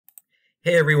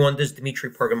Hey everyone, this is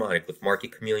Dimitri Pargamonik with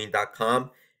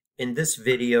MarketChameleon.com. In this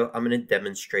video, I'm going to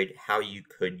demonstrate how you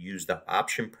could use the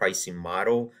option pricing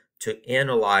model to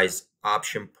analyze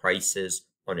option prices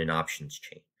on an options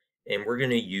chain. And we're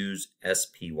going to use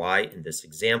SPY in this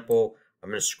example. I'm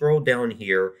going to scroll down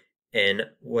here, and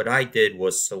what I did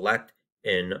was select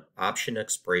an option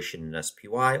expiration in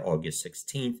SPY, August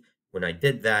 16th. When I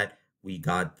did that, we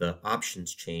got the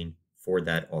options chain for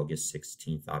that August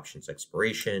 16th options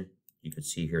expiration. You could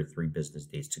see here 3 business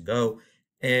days to go.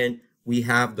 And we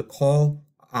have the call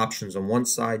options on one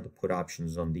side, the put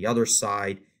options on the other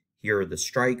side. Here are the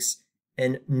strikes.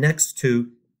 And next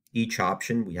to each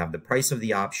option, we have the price of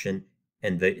the option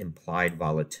and the implied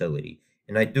volatility.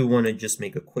 And I do want to just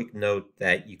make a quick note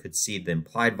that you could see the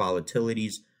implied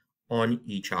volatilities on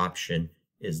each option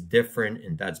is different,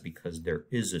 and that's because there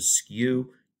is a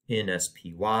skew in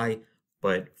SPY.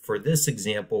 But for this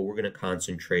example, we're going to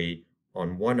concentrate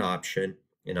on one option,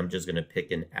 and I'm just going to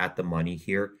pick an at the money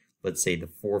here. Let's say the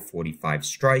 445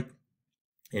 strike.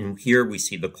 And here we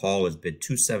see the call is bid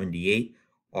 278,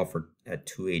 offered at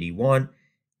 281.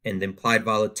 And the implied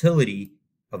volatility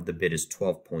of the bid is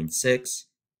 12.6.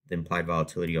 The implied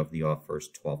volatility of the offer is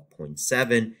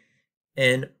 12.7.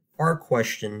 And our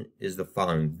question is the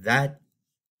following. That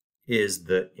is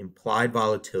the implied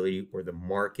volatility, or the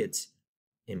market's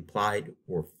implied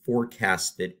or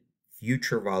forecasted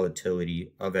future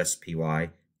volatility of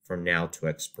SPY from now to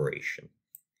expiration.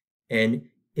 And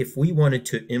if we wanted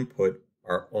to input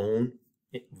our own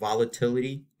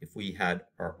volatility, if we had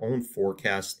our own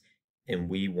forecast and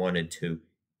we wanted to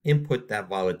input that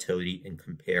volatility and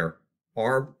compare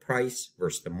our price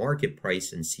versus the market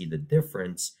price and see the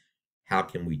difference, how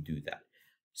can we do that?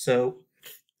 So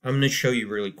I'm going to show you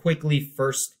really quickly.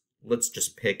 First, let's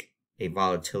just pick a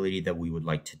volatility that we would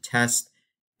like to test.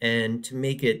 And to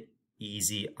make it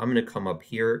easy, I'm going to come up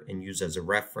here and use as a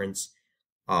reference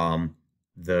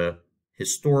the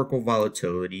historical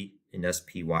volatility in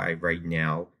SPY right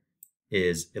now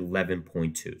is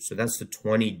 11.2. So that's the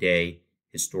 20-day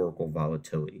historical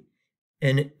volatility.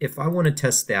 And if I want to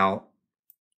test out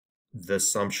the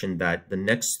assumption that the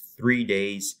next 3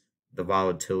 days the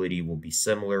volatility will be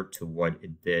similar to what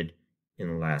it did in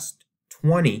the last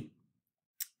 20,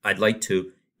 I'd like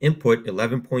to input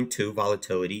 11.2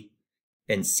 volatility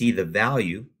and see the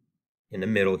value in the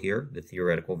middle here, the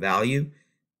theoretical value,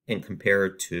 and compare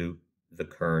it to the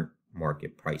current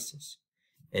market prices.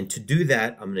 And to do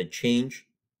that, I'm going to change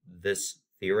this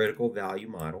theoretical value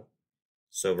model.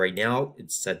 So right now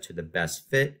it's set to the best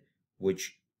fit,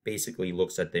 which basically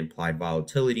looks at the implied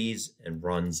volatilities and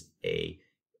runs a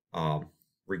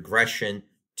regression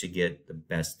to get the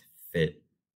best fit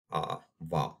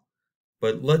vol.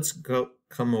 But let's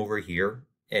come over here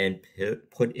and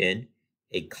put in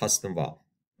a custom vol.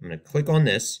 I'm going to click on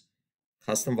this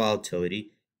custom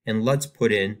volatility, and let's put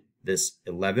in this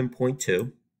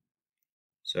 11.2.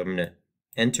 So I'm going to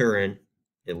enter in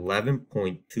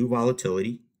 11.2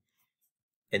 volatility,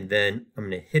 and then I'm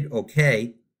going to hit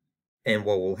OK. And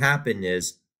what will happen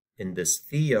is in this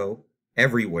Theo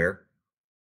everywhere,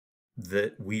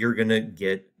 that we are going to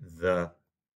get the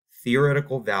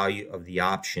theoretical value of the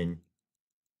option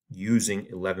using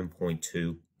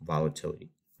 11.2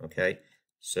 volatility. Okay,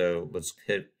 so let's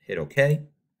hit OK.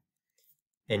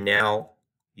 And now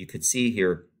you could see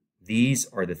here, these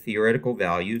are the theoretical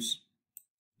values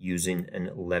using an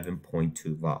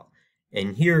 11.2 vol.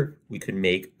 And here we could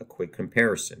make a quick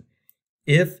comparison.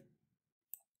 If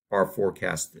our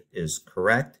forecast is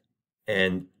correct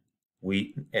and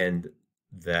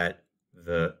that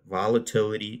the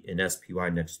volatility in SPY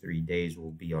next 3 days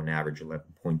will be on average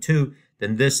 11.2,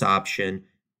 then this option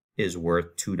is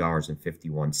worth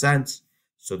 $2.51.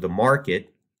 So the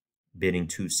market bidding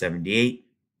 278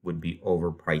 would be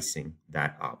overpricing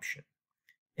that option.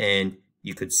 And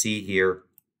you could see here,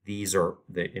 these are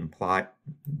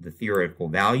the theoretical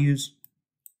values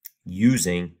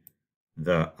using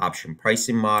the option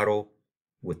pricing model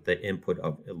with the input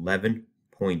of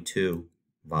 11.2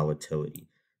 volatility.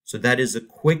 So that is a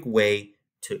quick way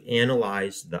to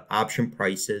analyze the option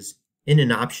prices in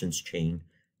an options chain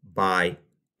by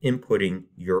inputting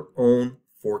your own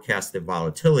forecasted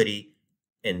volatility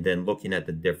and then looking at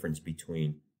the difference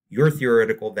between your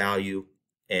theoretical value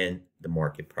and the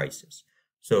market prices.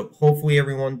 So hopefully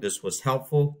everyone, this was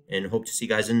helpful, and hope to see you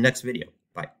guys in the next video.